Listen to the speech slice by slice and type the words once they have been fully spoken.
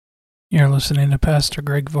You're listening to Pastor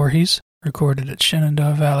Greg Voorhees, recorded at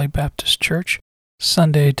Shenandoah Valley Baptist Church,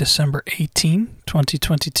 Sunday, December 18,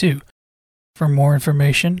 2022. For more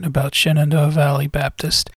information about Shenandoah Valley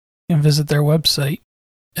Baptist, you can visit their website,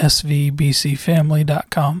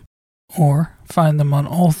 svbcfamily.com, or find them on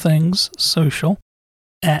all things social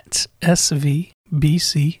at svbcfamily.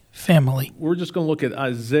 We're just going to look at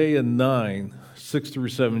Isaiah 9, 6 through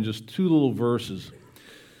 7, just two little verses.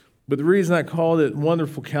 But the reason I called it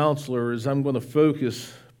Wonderful Counselor is I'm going to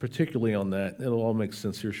focus particularly on that. It'll all make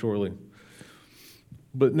sense here shortly.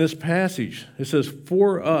 But in this passage, it says,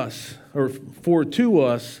 for to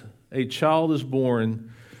us a child is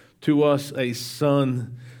born, to us a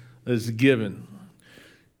son is given.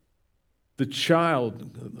 The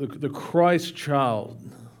child, the Christ child,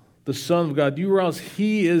 the Son of God, you realize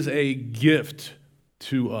He is a gift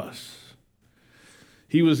to us.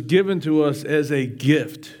 He was given to us as a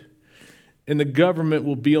gift. And the government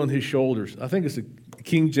will be on His shoulders. I think it's the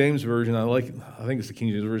King James Version. I think it's the King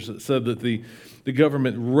James Version that said that the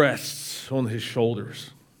government rests on His shoulders.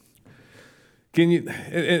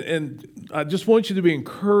 And I just want you to be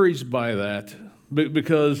encouraged by that,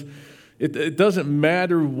 because it doesn't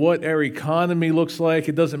matter what our economy looks like.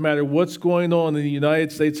 It doesn't matter what's going on in the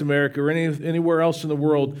United States of America or anywhere else in the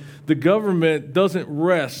world. The government doesn't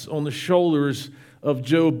rest on the shoulders of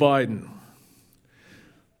Joe Biden.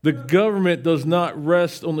 The government does not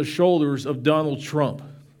rest on the shoulders of Donald Trump.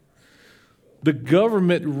 The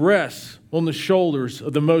government rests on the shoulders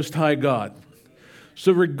of the Most High God.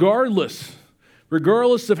 So regardless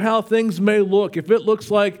of how things may look, if it looks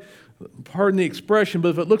like, pardon the expression, but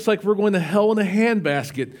if it looks like we're going to hell in a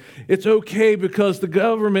handbasket, it's okay, because the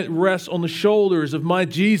government rests on the shoulders of my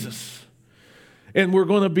Jesus. And we're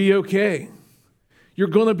going to be okay. You're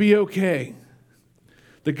going to be okay.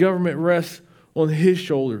 The government rests on His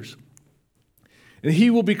shoulders. And He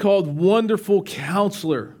will be called Wonderful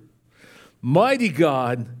Counselor, Mighty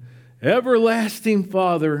God, Everlasting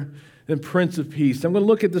Father, and Prince of Peace. I'm going to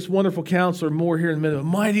look at this Wonderful Counselor more here in a minute.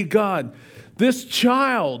 Mighty God, this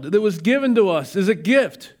child that was given to us as a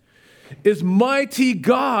gift is mighty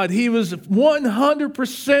God. He was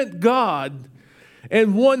 100% God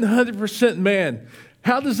and 100% man.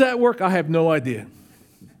 How does that work? I have no idea.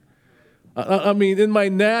 I mean, in my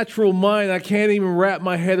natural mind, I can't even wrap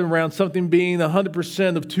my head around something being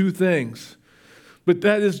 100% of two things. But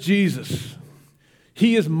that is Jesus.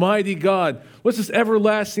 He is mighty God. What's this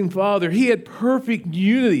everlasting Father? He had perfect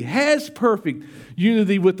unity, has perfect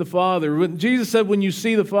unity with the Father. When Jesus said, when you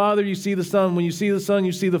see the Father, you see the Son. When you see the Son,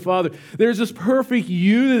 you see the Father. There's this perfect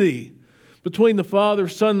unity between the Father,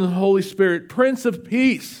 Son, and the Holy Spirit. Prince of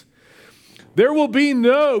Peace. There will be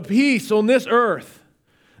no peace on this earth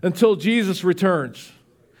until Jesus returns.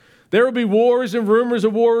 There will be wars and rumors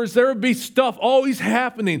of wars. There will be stuff always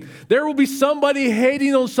happening. There will be somebody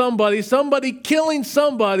hating on somebody, somebody killing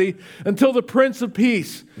somebody, until the Prince of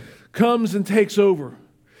Peace comes and takes over.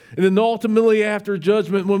 And then ultimately after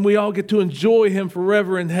judgment, when we all get to enjoy Him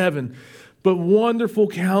forever in heaven. But Wonderful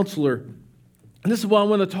Counselor. And this is why I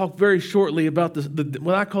want to talk very shortly about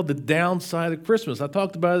what I call the downside of Christmas. I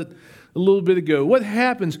talked about it a little bit ago. What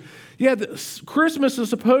happens? Yeah, Christmas is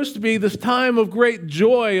supposed to be this time of great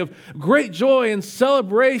joy and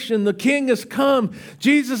celebration. The King has come.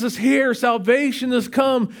 Jesus is here. Salvation has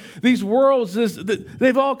come. These worlds,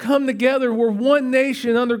 they've all come together. We're one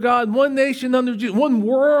nation under God, one nation under Jesus, one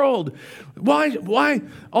world. Why?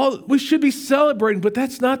 We should be celebrating, but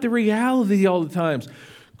that's not the reality all the times.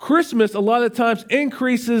 Christmas, a lot of times,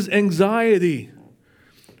 increases anxiety.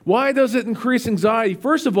 Why does it increase anxiety?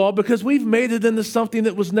 First of all, because we've made it into something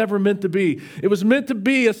that was never meant to be. It was meant to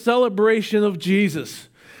be a celebration of Jesus.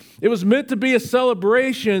 It was meant to be a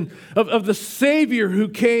celebration of the Savior who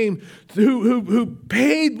came, who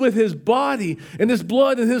paid with His body and His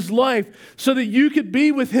blood and His life so that you could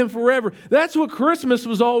be with Him forever. That's what Christmas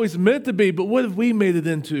was always meant to be, but what have we made it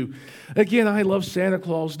into? Again, I love Santa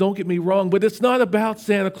Claus, don't get me wrong, but it's not about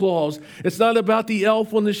Santa Claus. It's not about the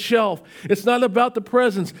elf on the shelf. It's not about the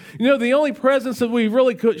presents. You know, the only presents that we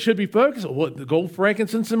really should be focused on, the gold,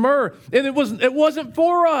 frankincense, and myrrh. And it wasn't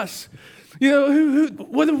for us. You know,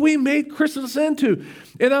 what have we made Christmas into?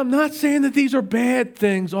 And I'm not saying that these are bad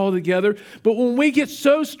things altogether, but when we get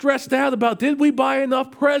so stressed out about, did we buy enough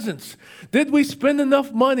presents? Did we spend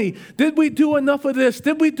enough money? Did we do enough of this?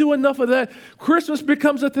 Did we do enough of that? Christmas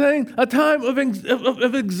becomes a time of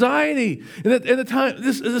anxiety, and a time,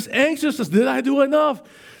 this anxiousness. Did I do enough?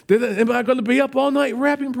 Am I going to be up all night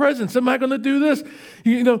wrapping presents? Am I going to do this?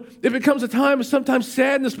 You know, it becomes a time of sometimes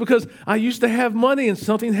sadness because I used to have money and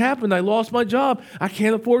something happened. I lost my job. I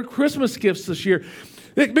can't afford Christmas gifts this year.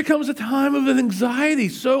 It becomes a time of anxiety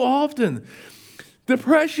so often.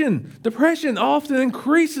 Depression often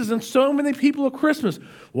increases in so many people at Christmas.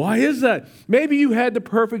 Why is that? Maybe you had the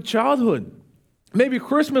perfect childhood. Maybe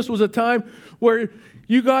Christmas was a time where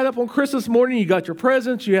you got up on Christmas morning, you got your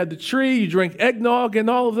presents, you had the tree, you drank eggnog and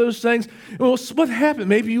all of those things. Well, what happened?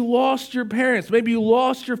 Maybe you lost your parents. Maybe you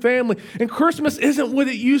lost your family. And Christmas isn't what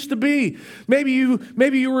it used to be. Maybe you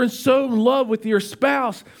were so in love with your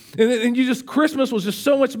spouse, and Christmas was just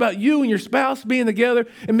so much about you and your spouse being together,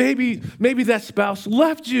 and maybe that spouse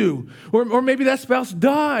left you, or maybe that spouse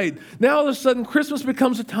died. Now all of a sudden Christmas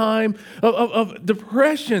becomes a time of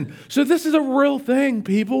depression. So this is a real thing,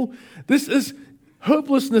 people.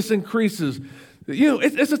 Hopelessness increases.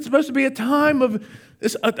 It's supposed to be a time of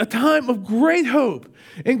great hope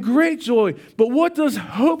and great joy. But what does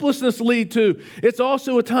hopelessness lead to? It's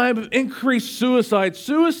also a time of increased suicide.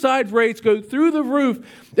 Suicide rates go through the roof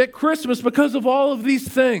at Christmas because of all of these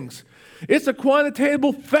things. It's a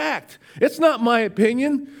quantifiable fact. It's not my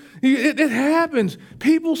opinion. It happens.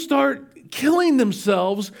 People start killing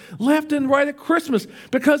themselves left and right at Christmas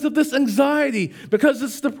because of this anxiety, because of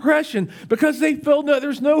this depression, because they feel that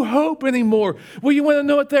there's no hope anymore. Well, you want to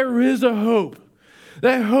know what? There is a hope.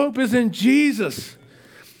 That hope is in Jesus.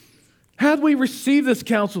 How do we receive this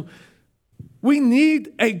counsel? We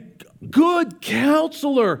need a good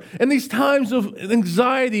counselor in these times of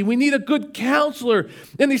anxiety. We need a good counselor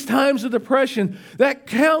in these times of depression. That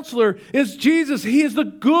counselor is Jesus. He is the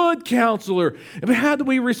good counselor. But how do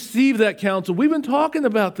we receive that counsel? We've been talking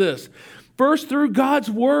about this. First, through God's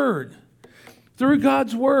Word. Through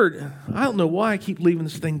God's Word. I don't know why I keep leaving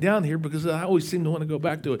this thing down here, because I always seem to want to go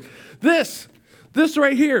back to it. This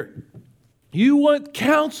right here. You want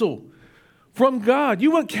counsel from God.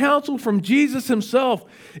 You want counsel from Jesus himself.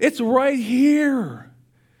 It's right here.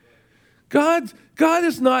 God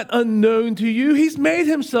is not unknown to you. He's made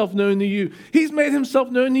himself known to you. He's made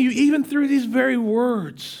himself known to you even through these very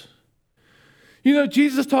words.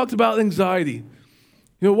 Jesus talked about anxiety.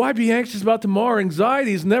 Why be anxious about tomorrow?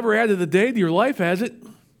 Anxiety has never added a day to your life, has it?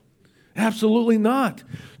 Absolutely not.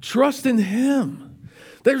 Trust in him.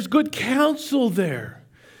 There's good counsel there.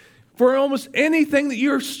 For almost anything that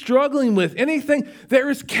you're struggling with, there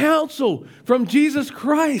is counsel from Jesus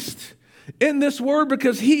Christ in this Word,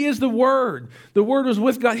 because he is the Word. The Word was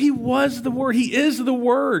with God. He was the Word. He is the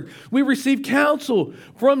Word. We receive counsel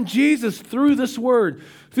from Jesus through this Word,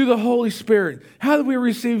 through the Holy Spirit. How do we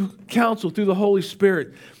receive counsel through the Holy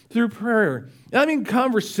Spirit? Through prayer. I mean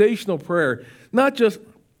conversational prayer. Not just,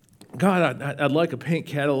 God, I'd like a pink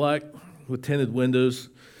Cadillac with tinted windows.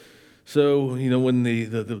 So, when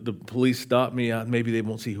the police stop me, maybe they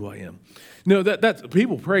won't see who I am. That's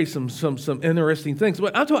people pray some interesting things.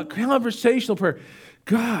 But I'm talking conversational prayer.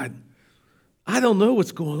 God, I don't know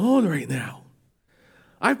what's going on right now.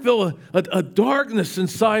 I feel a darkness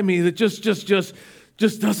inside me that just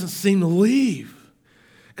doesn't seem to leave.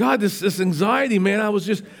 God, this anxiety, man. I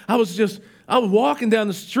was walking down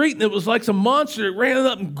the street, and it was like some monster that ran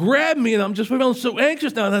up and grabbed me, and I'm just feeling so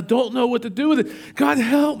anxious now, and I don't know what to do with it. God,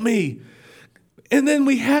 help me. And then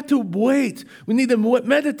we have to wait. We need to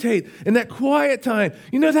meditate in that quiet time.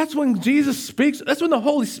 That's when Jesus speaks. That's when the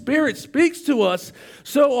Holy Spirit speaks to us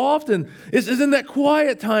so often, is in that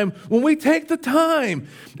quiet time when we take the time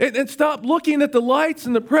and stop looking at the lights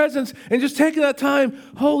and the presents and just taking that time.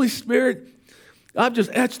 Holy Spirit, I've just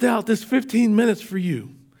etched out this 15 minutes for you.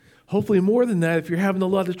 Hopefully more than that if you're having a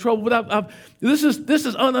lot of trouble. But this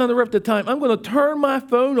is uninterrupted time. I'm going to turn my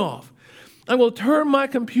phone off. I'm going to turn my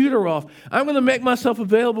computer off. I'm going to make myself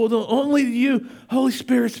available only to you. Holy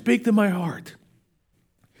Spirit, speak to my heart.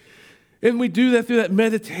 And we do that through that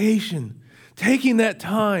meditation, taking that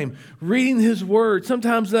time, reading his word.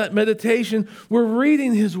 Sometimes that meditation, we're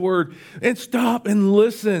reading his word, and stop and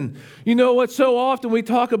listen. You know what? So often we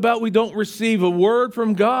talk about we don't receive a word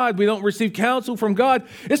from God. We don't receive counsel from God.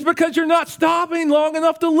 It's because you're not stopping long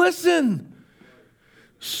enough to listen.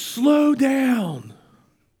 Slow down.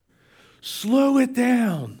 Slow it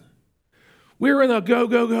down. We're in a go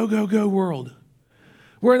world.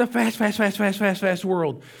 We're in a fast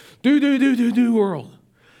world. Do world.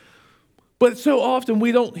 But so often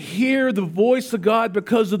we don't hear the voice of God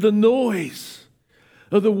because of the noise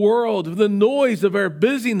of the world, of the noise of our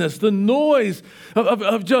busyness, the noise of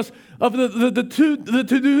the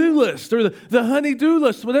to-do list or the honey-do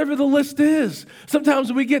list, whatever the list is.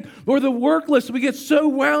 Sometimes or the work list, we get so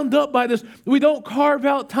wound up by this, we don't carve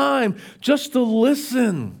out time just to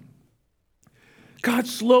listen. God,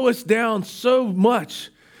 slow us down so much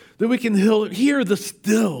that we can hear the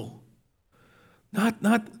still. Not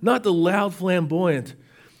the loud, flamboyant,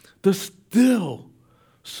 the still,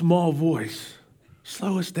 small voice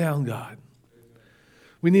Slow us down, God.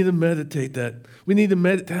 We need to meditate that. We need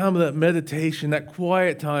to time of that meditation, that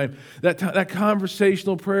quiet time, that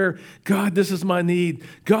conversational prayer. God, this is my need.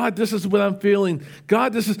 God, this is what I'm feeling.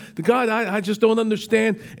 God, I just don't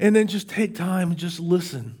understand. And then just take time and just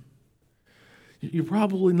listen. You're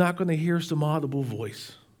probably not going to hear some audible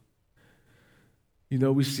voice.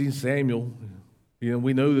 We've seen Samuel.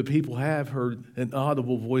 We know that people have heard an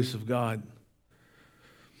audible voice of God.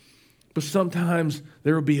 But sometimes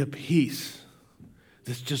there will be a peace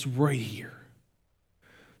that's just right here,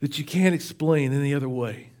 that you can't explain any other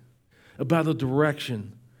way, about a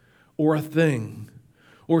direction or a thing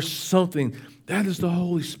or something. That is the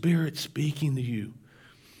Holy Spirit speaking to you.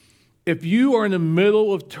 If you are in the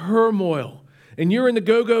middle of turmoil and you're in the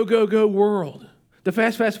go, go, go, go world, the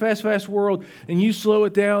fast, fast, fast, fast world, and you slow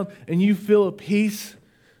it down and you feel a peace,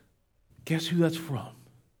 guess who that's from?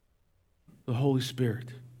 The Holy Spirit.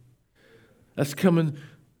 That's coming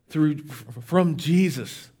from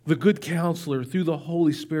Jesus, the good counselor, through the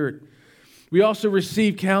Holy Spirit. We also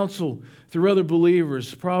receive counsel through other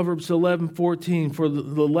believers. Proverbs 11:14, for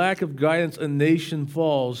the lack of guidance a nation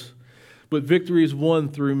falls, but victory is won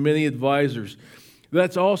through many advisors.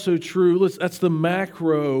 That's also true. That's the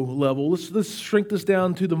macro level. Let's shrink this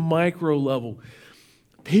down to the micro level.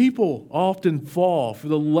 People often fall for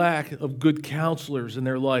the lack of good counselors in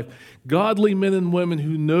their life. Godly men and women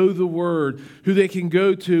who know the Word, who they can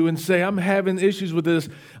go to and say, I'm having issues with this.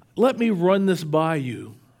 Let me run this by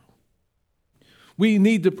you. We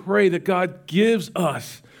need to pray that God gives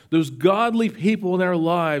us those godly people in our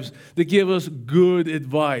lives that give us good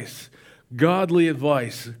advice, godly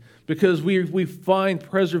advice, because we find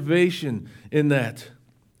preservation in that.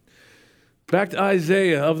 Back to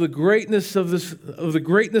Isaiah, of the greatness of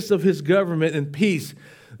his government and peace,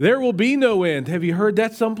 there will be no end. Have you heard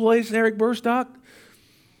that someplace, Eric Burstock?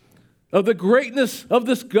 Of the greatness of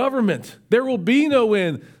this government, there will be no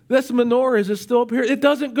end. This menorah is still up here. It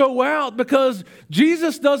doesn't go out because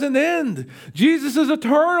Jesus doesn't end. Jesus is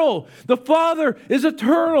eternal. The Father is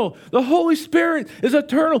eternal. The Holy Spirit is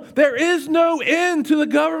eternal. There is no end to the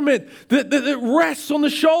government that rests on the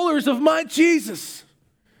shoulders of my Jesus.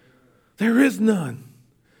 There is none.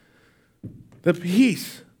 The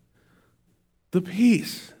peace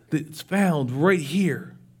that's found right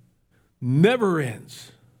here never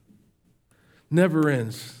ends. Never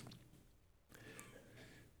ends.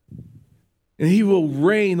 And he will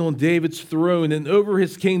reign on David's throne and over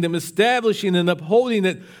his kingdom, establishing and upholding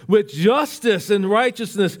it with justice and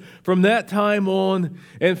righteousness from that time on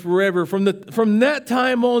and forever. From that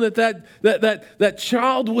time on that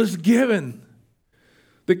child was given,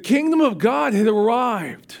 the kingdom of God had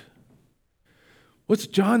arrived. What's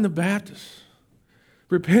John the Baptist?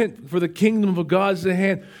 Repent, for the kingdom of God is at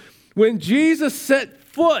hand. When Jesus set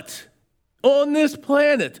foot on this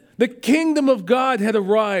planet, the kingdom of God had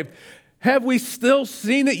arrived. Have we still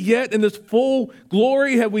seen it yet in this full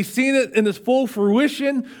glory? Have we seen it in this full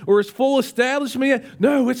fruition or its full establishment yet?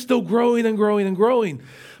 No, it's still growing and growing and growing.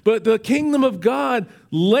 But the kingdom of God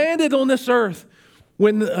landed on this earth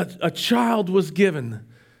when a child was given.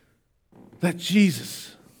 That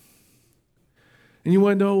Jesus. And you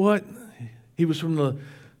want to know what? He was from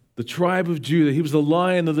the tribe of Judah. He was the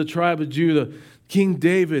Lion of the tribe of Judah. King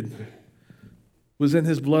David was in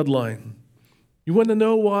his bloodline. You want to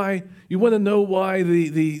know why? You want to know why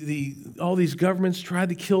all these governments tried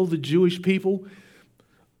to kill the Jewish people?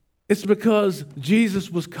 It's because Jesus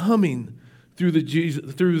was coming through the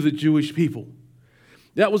Jewish people.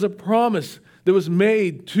 That was a promise that was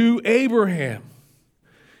made to Abraham.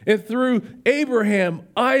 And through Abraham,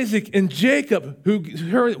 Isaac, and Jacob, who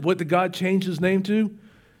heard what did God change his name to?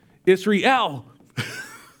 Israel.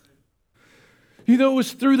 It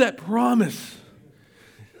was through that promise.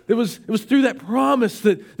 It was through that promise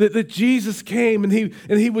that Jesus came, and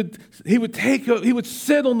he would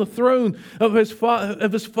sit on the throne of his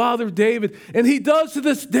father David, and he does to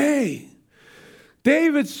this day.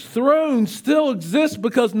 David's throne still exists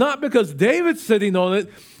not because David's sitting on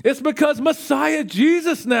it, it's because Messiah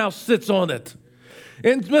Jesus now sits on it.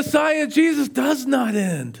 And Messiah Jesus does not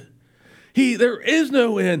end. There is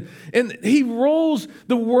no end. And he rules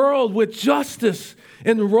the world with justice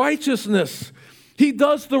and righteousness. He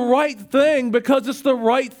does the right thing because it's the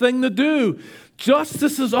right thing to do.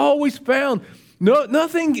 Justice is always found.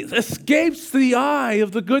 Nothing escapes the eye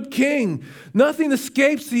of the good king. Nothing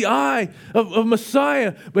escapes the eye of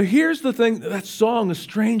Messiah. But here's the thing, that song, A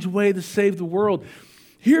Strange Way to Save the World.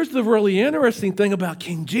 Here's the really interesting thing about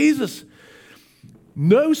King Jesus.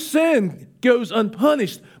 No sin goes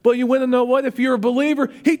unpunished. But you want to know what? If you're a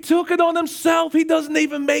believer, he took it on himself. He doesn't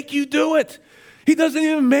even make you do it. He doesn't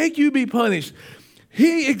even make you be punished.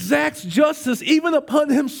 He exacts justice even upon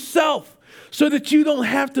himself so that you don't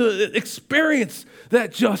have to experience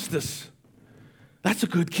that justice. That's a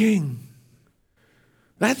good king.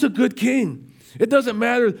 That's a good king. It doesn't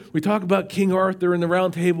matter. We talk about King Arthur and the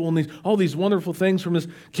Round Table and all these wonderful things from this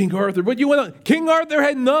King Arthur. But King Arthur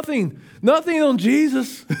had nothing on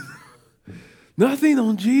Jesus. Nothing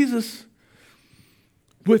on Jesus.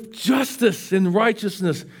 With justice and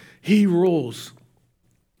righteousness, he rules.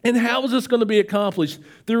 And how is this going to be accomplished?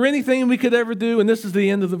 Through anything we could ever do, and this is the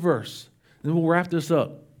end of the verse. And we'll wrap this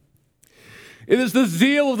up. It is the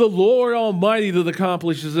zeal of the Lord Almighty that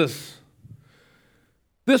accomplishes this.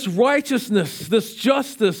 This righteousness, this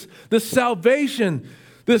justice, this salvation,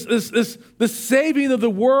 this saving of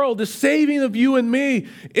the world, the saving of you and me,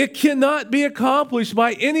 it cannot be accomplished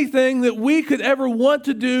by anything that we could ever want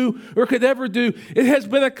to do or could ever do. It has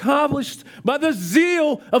been accomplished by the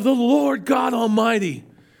zeal of the Lord God Almighty.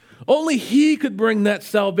 Only He could bring that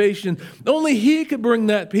salvation. Only He could bring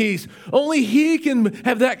that peace. Only He can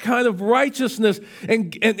have that kind of righteousness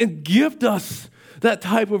and gift us that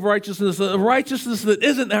type of righteousness, a righteousness that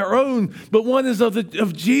isn't our own, but one is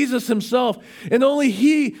of Jesus Himself. And only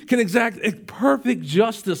He can exact a perfect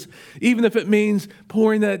justice, even if it means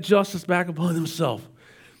pouring that justice back upon Himself.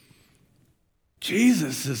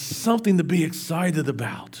 Jesus is something to be excited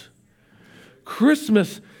about.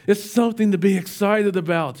 Christmas is something to be excited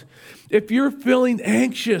about. If you're feeling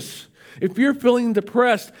anxious, if you're feeling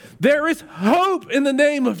depressed, there is hope in the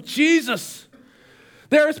name of Jesus.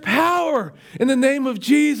 There is power in the name of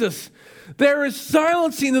Jesus. There is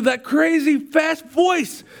silencing of that crazy fast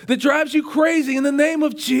voice that drives you crazy in the name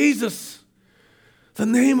of Jesus. The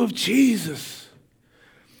name of Jesus.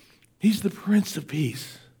 He's the Prince of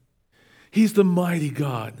Peace. He's the mighty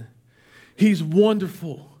God. He's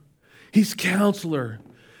wonderful. He's Counselor.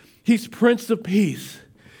 He's Prince of Peace.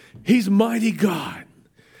 He's mighty God.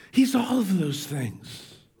 He's all of those things.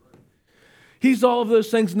 He's all of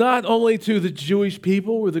those things, not only to the Jewish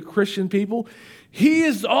people or the Christian people. He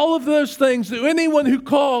is all of those things to anyone who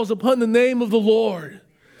calls upon the name of the Lord.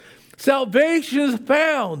 Salvation is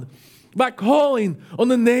found by calling on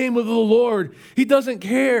the name of the Lord. He doesn't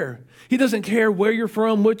care. He doesn't care where you're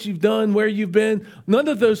from, what you've done, where you've been. None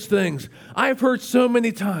of those things. I've heard so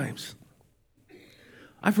many times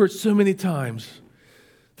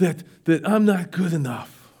that I'm not good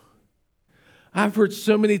enough. I've heard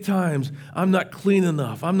so many times I'm not clean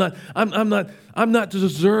enough. I'm not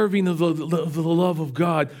deserving of the love of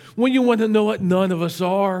God. When you want to know what, none of us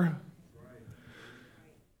are.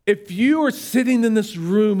 If you are sitting in this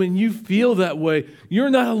room and you feel that way, you're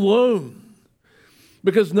not alone.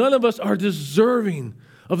 Because none of us are deserving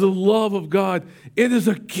of the love of God. It is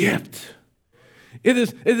a gift. It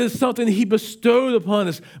is something He bestowed upon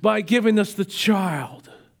us by giving us the child.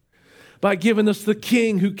 By giving us the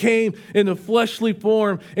King who came in a fleshly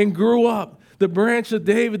form and grew up, the branch of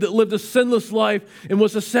David that lived a sinless life and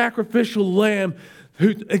was a sacrificial lamb who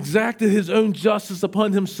exacted His own justice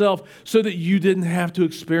upon Himself so that you didn't have to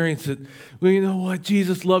experience it. Well, you know what?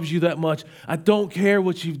 Jesus loves you that much. I don't care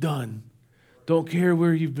what you've done. Don't care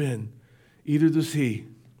where you've been. Either does He.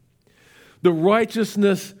 The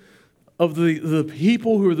righteousness of the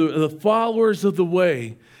people who are the followers of the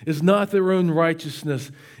way is not their own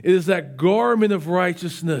righteousness. It is that garment of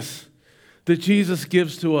righteousness that Jesus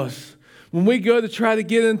gives to us. When we go to try to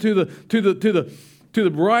get into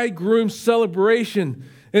the bridegroom celebration,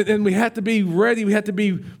 and we have to be ready, we have to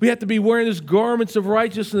be wearing these garments of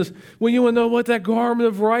righteousness. When you want to know what that garment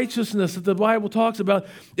of righteousness that the Bible talks about,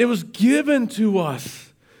 it was given to us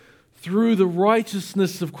through the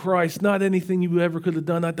righteousness of Christ, not anything you ever could have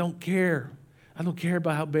done. I don't care. I don't care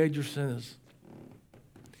about how bad your sin is.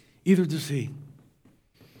 Either does He.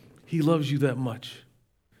 He loves you that much.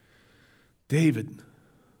 David,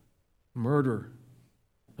 murderer,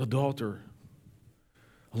 adulterer,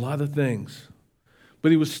 a lot of things.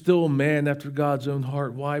 But he was still a man after God's own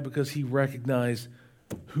heart. Why? Because he recognized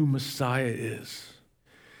who Messiah is.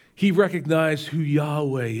 He recognized who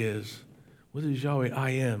Yahweh is. What is Yahweh? I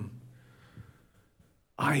am.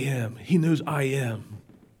 I am. He knows I am.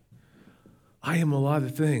 I am a lot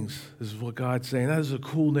of things, is what God's saying. That is a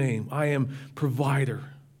cool name. I am provider.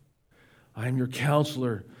 I am your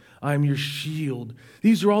counselor. I am your shield.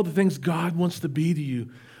 These are all the things God wants to be to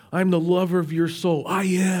you. I am the lover of your soul. I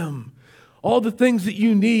am. All the things that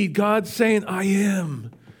you need, God's saying, I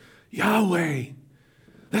am. Yahweh.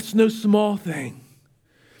 That's no small thing.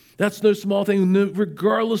 That's no small thing.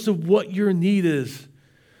 Regardless of what your need is,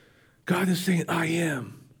 God is saying, I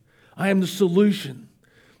am. I am the solution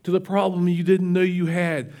to the problem you didn't know you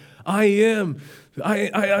had. I am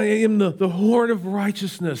the horn of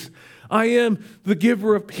righteousness. I am the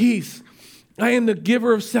giver of peace. I am the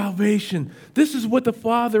giver of salvation. This is what the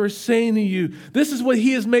Father is saying to you. This is what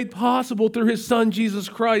He has made possible through His Son, Jesus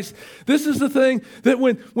Christ. This is the thing that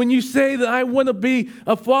when you say that I want to be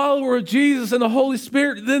a follower of Jesus and the Holy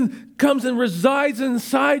Spirit then comes and resides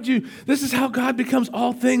inside you, this is how God becomes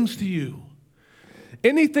all things to you.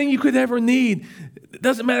 Anything you could ever need, it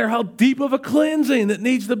doesn't matter how deep of a cleansing it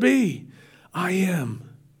needs to be. I am.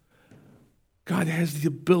 God has the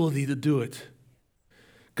ability to do it.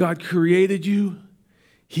 God created you.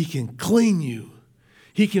 He can clean you.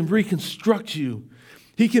 He can reconstruct you.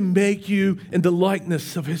 He can make you in the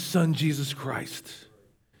likeness of His Son, Jesus Christ.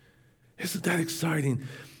 Isn't that exciting?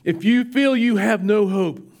 If you feel you have no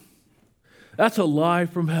hope, that's a lie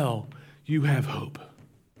from hell. You have hope.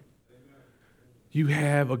 You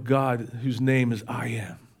have a God whose name is I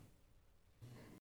Am.